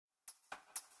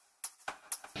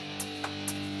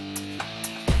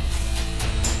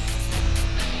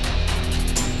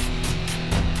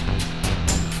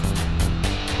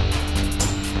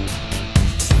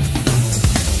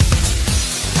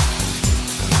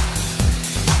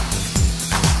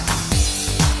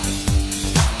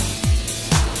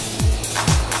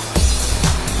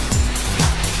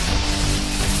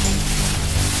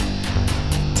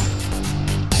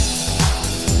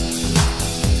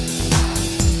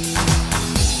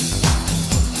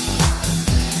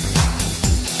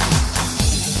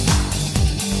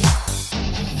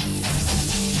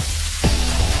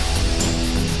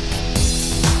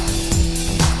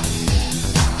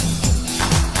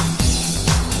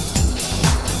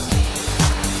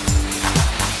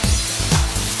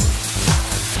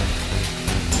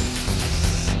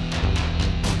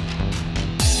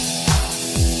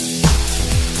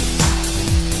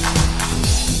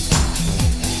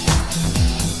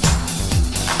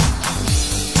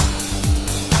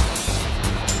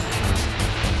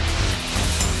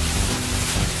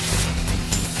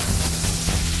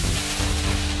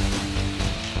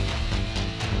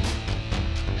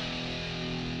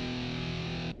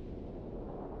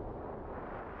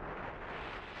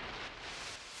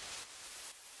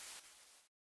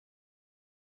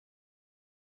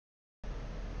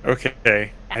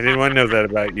Okay. I didn't want to know that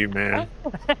about you, man.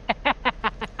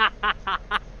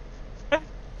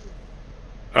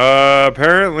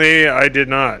 Apparently I did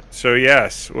not. So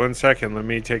yes, 1 second. Let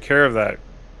me take care of that.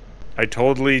 I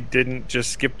totally didn't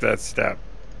just skip that step.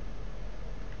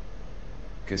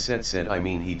 Cassette said, I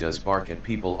mean, he does bark at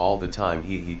people all the time.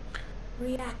 He.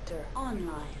 Reactor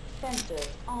online. Sensors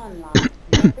online.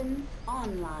 Weapons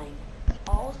online.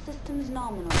 All systems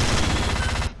nominal.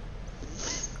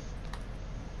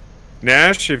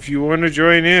 Nash, if you want to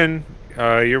join in,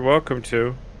 you're welcome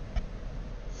to.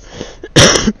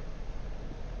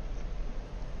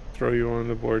 Throw you on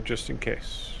the board just in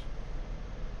case.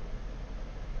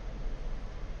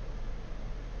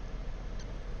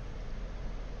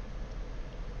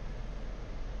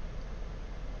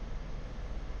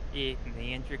 Yeah,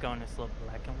 me and Dragonis look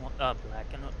black and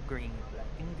green.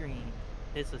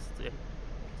 This is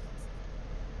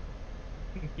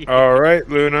All right,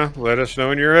 Luna, let us know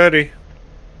when you're ready.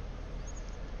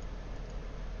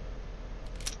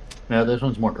 No, this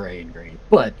one's more gray and green,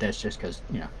 but that's just because,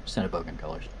 you know, Cinnabogan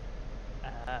colors.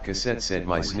 Cassette said,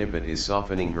 my snippet is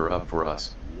softening her up for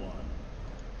us.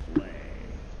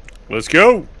 Let's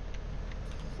go.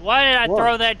 Why did I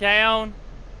throw that down?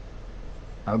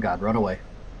 Oh God, run away.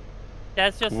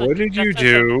 That's just. What did you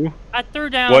do? I threw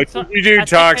down. What did you do,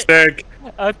 Toxic?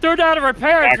 I threw down a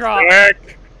repair drop.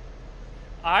 Toxic.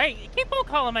 Alright, keep on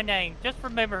calling my name. Just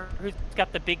remember who's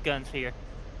got the big guns here.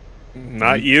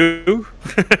 Not you.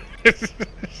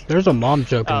 There's a mom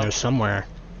joke in there somewhere.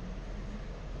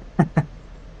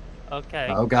 Okay.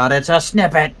 Oh God, it's a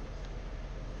snippet.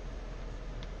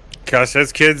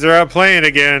 Cusset's kids are out playing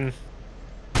again.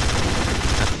 So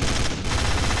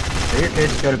your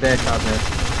kids go to bed, Cosette.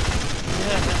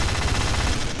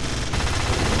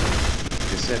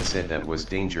 Cassette said that was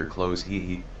danger close.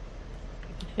 He.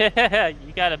 Yeah,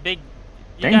 you got a big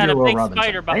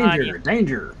spider behind you.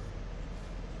 Danger.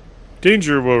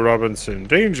 Danger, Will Robinson.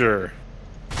 Danger.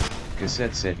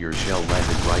 Cassette said your shell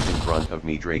landed right in front of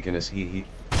me, Draconus. He.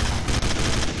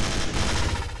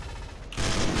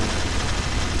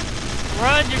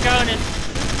 Run, Dragonis.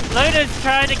 Luna's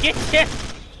trying to get you.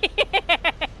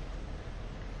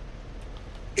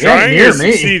 Trying to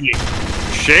succeeding.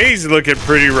 Shay's looking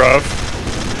pretty rough.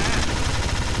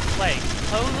 Wait,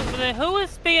 who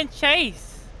is being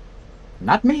chased?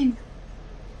 Not me.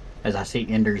 As I see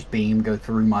Ender's beam go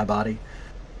through my body.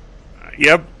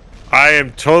 Yep. I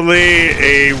am totally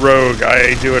a rogue.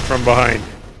 I do it from behind.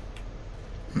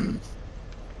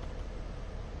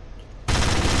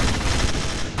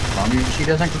 She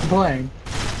doesn't complain.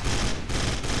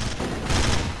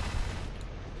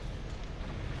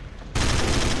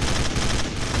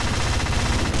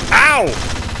 Ow!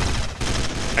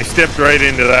 I stepped right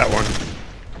into that one.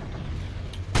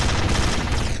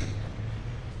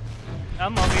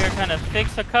 I'm over here trying to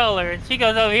fix a color, and she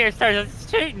goes over here and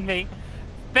starts shooting me.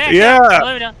 Back Yeah, up,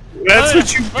 Luna. that's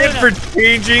what you get for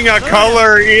changing a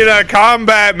color in a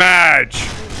combat match.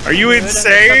 Are you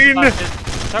insane?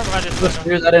 Talk about this. Let's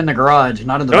do that in the garage,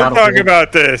 not in the Don't battlefield. talk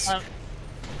about this.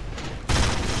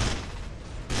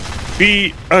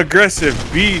 Be aggressive.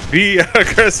 Be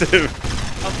aggressive.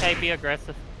 Okay, be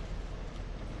aggressive.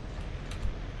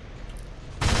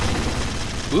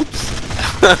 Oops.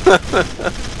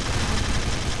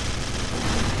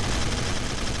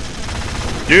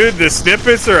 Dude, the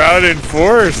snippets are out in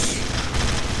force.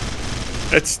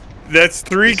 That's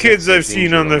 3 kids I've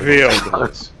seen on the field.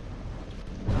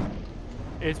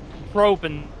 It's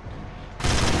probing.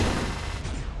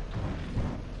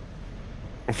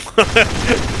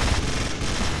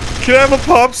 Can I have a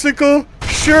popsicle?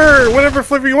 Sure, whatever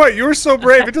flavor you want. You're so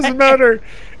brave, it doesn't matter.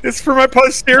 It's for my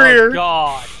posterior. Oh,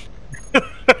 God.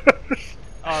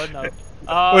 Oh, no.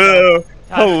 Oh,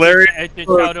 no. Hilarious.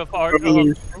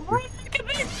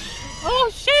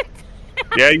 Oh, shit.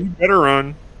 Yeah, you better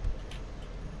run.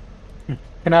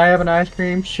 Can I have an ice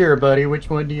cream? Sure, buddy. Which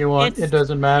one do you want? It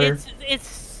doesn't matter.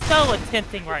 It's so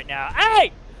tempting right now.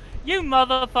 Hey, you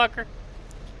motherfucker.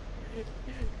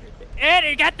 And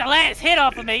he got the last hit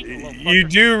off of me. You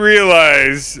do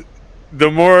realize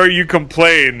the more you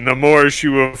complain, the more she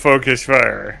will focus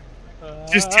fire.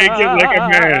 Just take it like a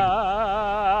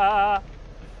man.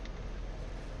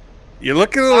 You're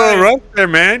looking a little rough there,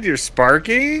 man. You're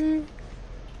sparking.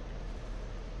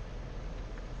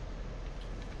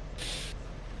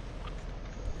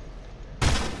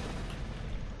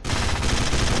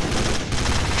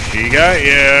 She got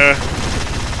ya.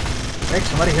 Hey,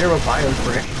 somebody hit her with bio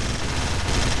brick.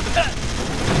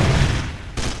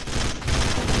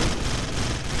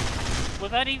 Will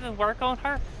that even work on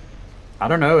her? I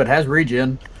don't know. It has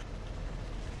regen.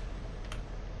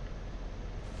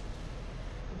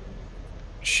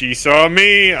 She saw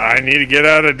me. I need to get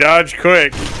out of Dodge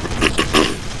quick.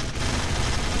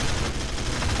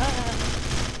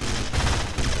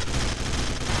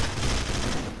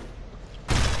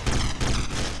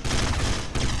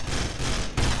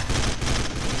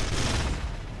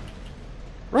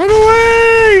 Run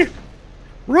away!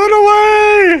 Run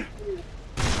away!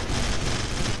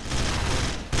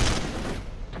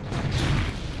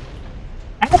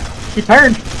 He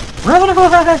turned. Run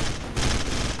away!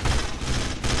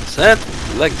 Sad,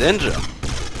 you like danger.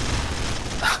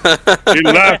 She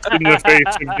laughed in the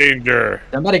face of danger.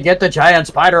 Somebody get the giant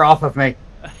spider off of me.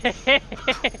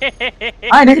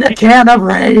 I need a can of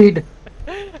Raid.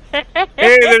 Hey,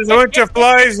 there's a bunch of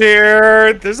flies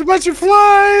here. There's a bunch of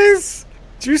flies.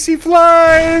 Juicy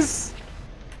flies.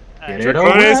 Get it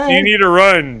Draconis, away. you need to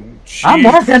run. I'm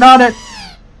working on it.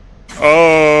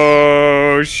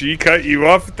 Oh, she cut you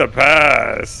off at the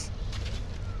pass.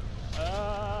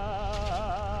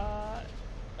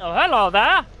 Oh, hello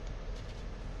there.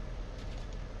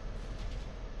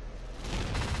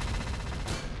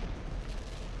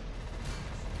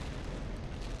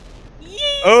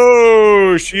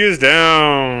 Oh, she is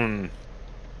down.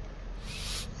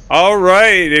 All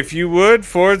right, if you would,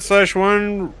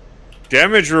 /1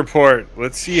 damage report.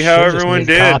 Let's see how Should've just everyone made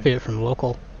did. Copy it from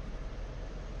local.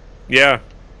 Yeah,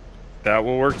 that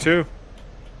will work too.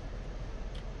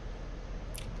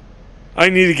 I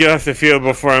need to get off the field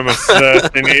before I'm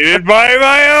assassinated by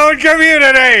my own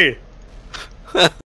community.